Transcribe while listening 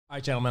All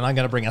right, gentlemen, I'm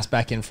going to bring us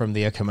back in from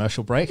the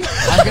commercial break.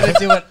 I'm going to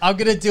do it. I'm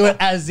going to do it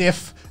as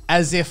if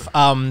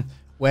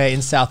we're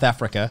in South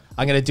Africa.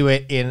 I'm going to do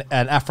it in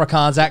an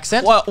Afrikaans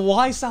accent.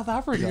 Why South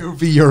Africa?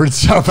 You're in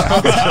South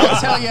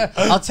Africa.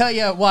 I'll tell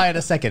you why in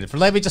a second.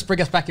 Let me just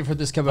bring us back in from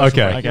this commercial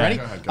break. You ready?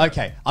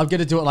 Okay. I'm going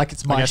to do it like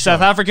it's my show.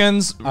 South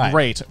Africans,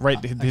 rate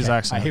his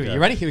accent. Here,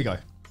 you ready? Here we go.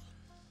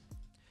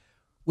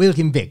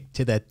 Welcome back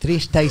to the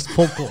Trash Taste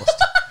Podcast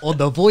on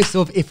the Voice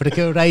of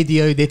Africa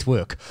Radio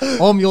Network.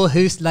 I'm your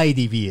host,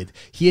 Ladybeard,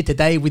 here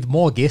today with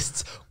more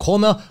guests,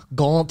 Connor,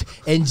 Gaunt,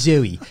 and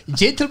Joey.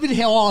 Gentlemen,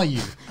 how are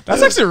you?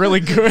 That's actually really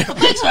good.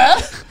 Thanks,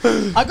 man.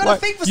 I've got a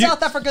thing for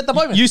South Africa at the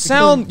moment. You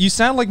sound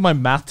like my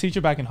math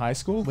teacher back in high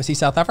school. Was he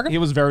South African? He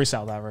was very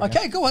South African.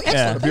 Okay, go on.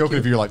 Excellent. It'd be awkward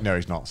if you were like, no,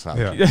 he's not South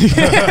African.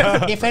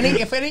 If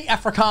any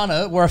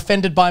Afrikaner were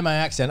offended by my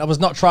accent, I was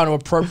not trying to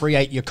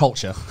appropriate your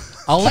culture.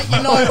 I'll let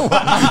you know.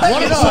 I'll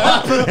let you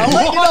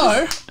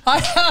know. I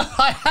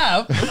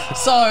have.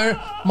 So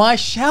my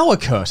shower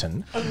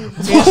curtain. What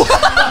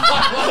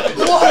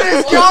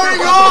is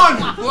going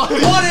on?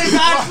 What is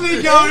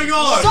actually going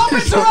on? Stop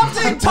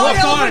interrupting, Tiny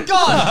Elephant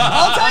God.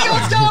 I'll tell you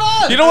what's going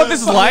on. You know what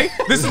this is like?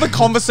 This is the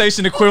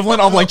conversation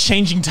equivalent of like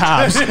changing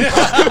tabs.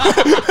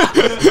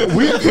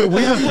 we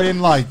have been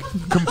like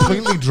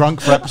completely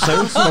drunk for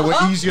episodes, so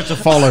we're easier to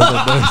follow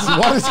than this.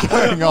 What is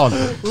going on?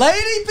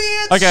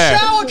 Ladybeard's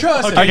shower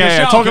curtain.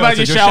 Okay, talk about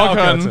your shower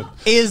curtain.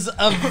 Is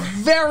a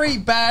very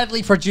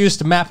badly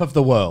produced map of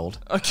the world.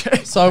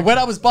 Okay. So when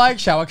I was buying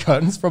shower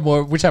curtains from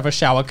whichever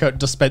shower curtain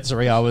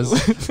dispensary I was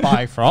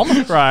buying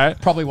from, right?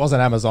 Probably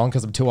wasn't Amazon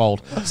because I'm too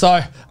old.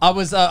 So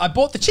I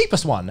bought the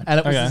cheapest one, and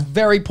it was this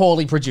very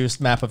poorly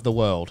produced map of the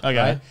world. Okay.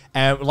 Right?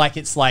 And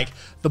it's like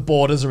the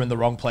borders are in the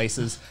wrong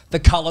places,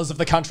 the colors of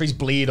the countries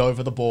bleed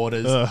over the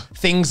borders,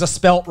 things are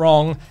spelt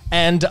wrong,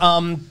 and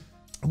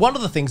one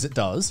of the things it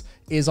does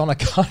is on a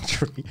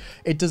country,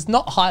 it does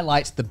not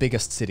highlight the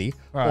biggest city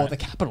or the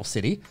capital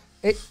city.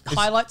 It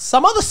highlights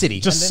some other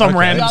city. Just some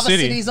random city.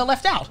 The other cities are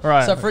left out.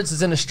 Right. So, for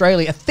instance, in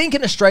Australia, I think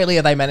in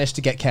Australia they managed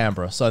to get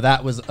Canberra. So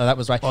that was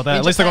right. Well,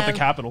 at least they got the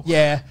capital.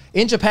 Yeah.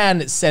 In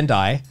Japan, it's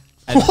Sendai.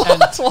 And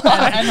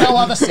no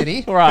other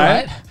city.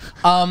 Right.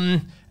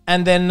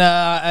 And then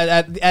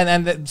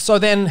so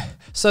then,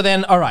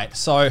 all right.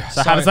 So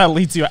how does that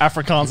lead to your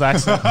Afrikaans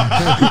accent?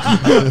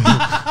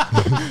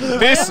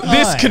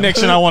 this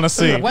connection I want to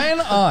see. When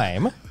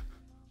I'm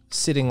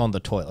sitting on the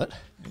toilet,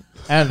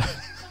 and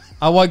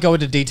I won't go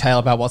into detail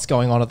about what's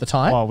going on at the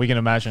time. Well, we can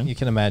imagine. You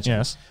can imagine.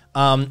 Yes.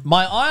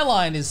 My eye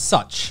line is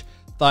such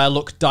that I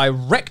look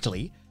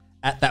directly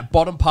at that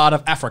bottom part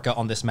of Africa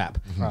on this map.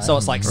 Right. So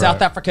it's like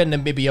South Africa,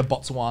 Namibia,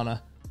 Botswana.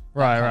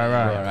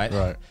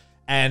 Right.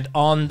 And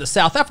on the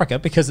South Africa,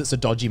 because it's a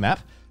dodgy map,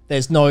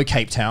 there's no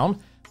Cape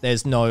Town,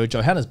 there's no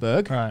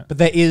Johannesburg, but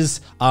there is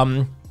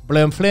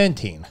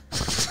Bloemfontein.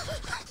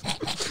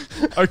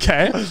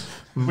 Okay.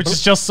 Which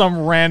is just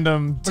some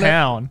random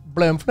town.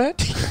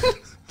 Bloemfontein.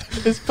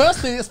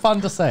 Firstly, it's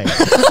fun to say.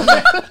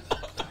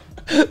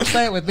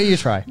 Say it with me, you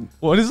try.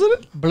 What is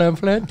it?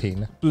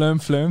 Bloemfontein.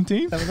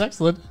 Bloemfontein? That was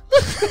excellent.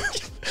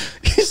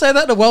 You say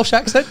that in a Welsh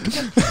accent?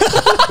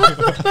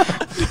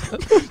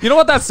 You know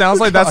what that sounds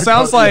like? That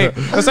sounds like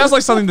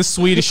something the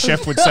Swedish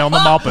chef would say on the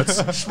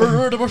Muppets.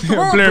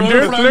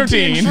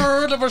 Bloemfontein.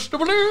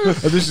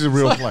 This is a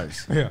real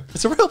place. Yeah.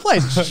 It's a real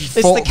place. It's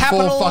the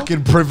capital. Four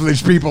fucking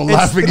privileged people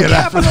laughing at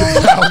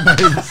African town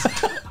names.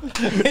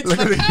 It's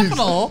the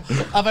capital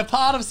of a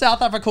part of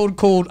South Africa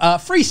called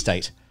Free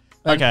State.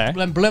 Okay.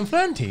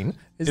 Bloemfontein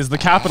is the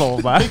capital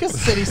of that. Biggest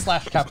city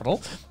 /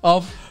 capital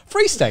of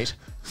Free State.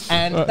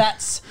 And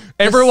that's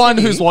everyone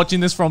who's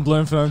watching this from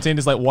Bloemfontein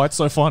is like, why it's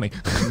so funny?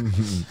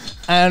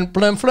 And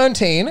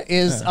Bloemfontein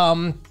is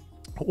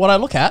what I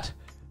look at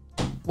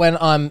when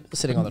I'm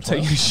sitting on the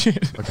toilet. Taking a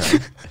shit.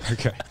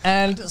 Okay.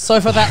 And so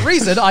for that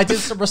reason, I did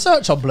some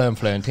research on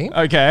Bloemfontein.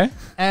 Okay.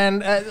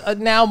 And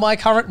now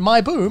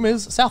my boom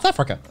is South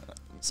Africa.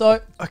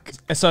 So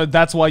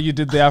that's why you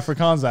did the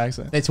Afrikaans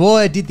accent. That's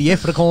why I did the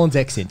Afrikaans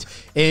accent.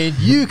 And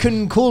you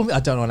can call me,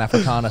 I don't know an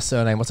Afrikaner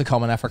surname. What's a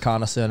common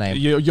Afrikaner surname?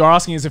 You're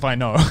asking as if I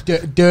know.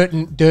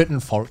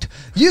 Durtenfort.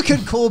 You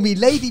can call me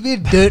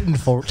Ladybeard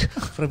Durtenfort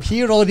from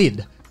here on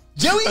in.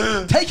 Joey,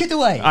 take it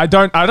away. I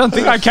don't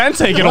think I can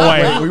take it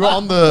away. Wait, we were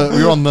on the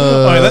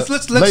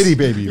let's Lady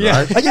Baby,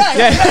 right? Yeah.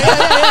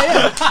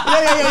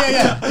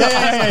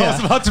 I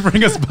was about to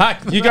bring us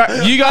back. You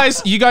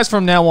guys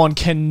from now on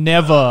can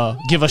never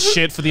give a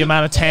shit for the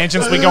amount of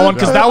tangents we go on,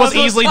 because that was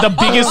easily the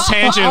biggest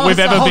tangent we've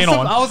ever been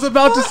on. I was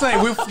about to say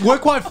we're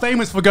quite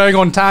famous for going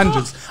on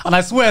tangents, and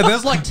I swear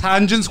there's like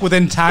tangents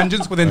within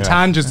tangents within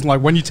tangents.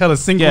 Like when you tell a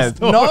single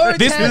story.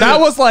 That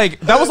was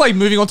like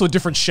moving on to a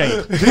different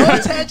shape. No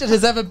tangent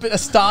has ever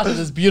started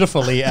as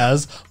beautifully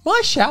as my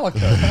shower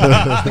curtain.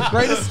 The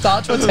greatest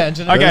start to a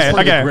tangent.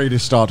 The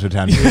greatest start to a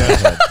tangent.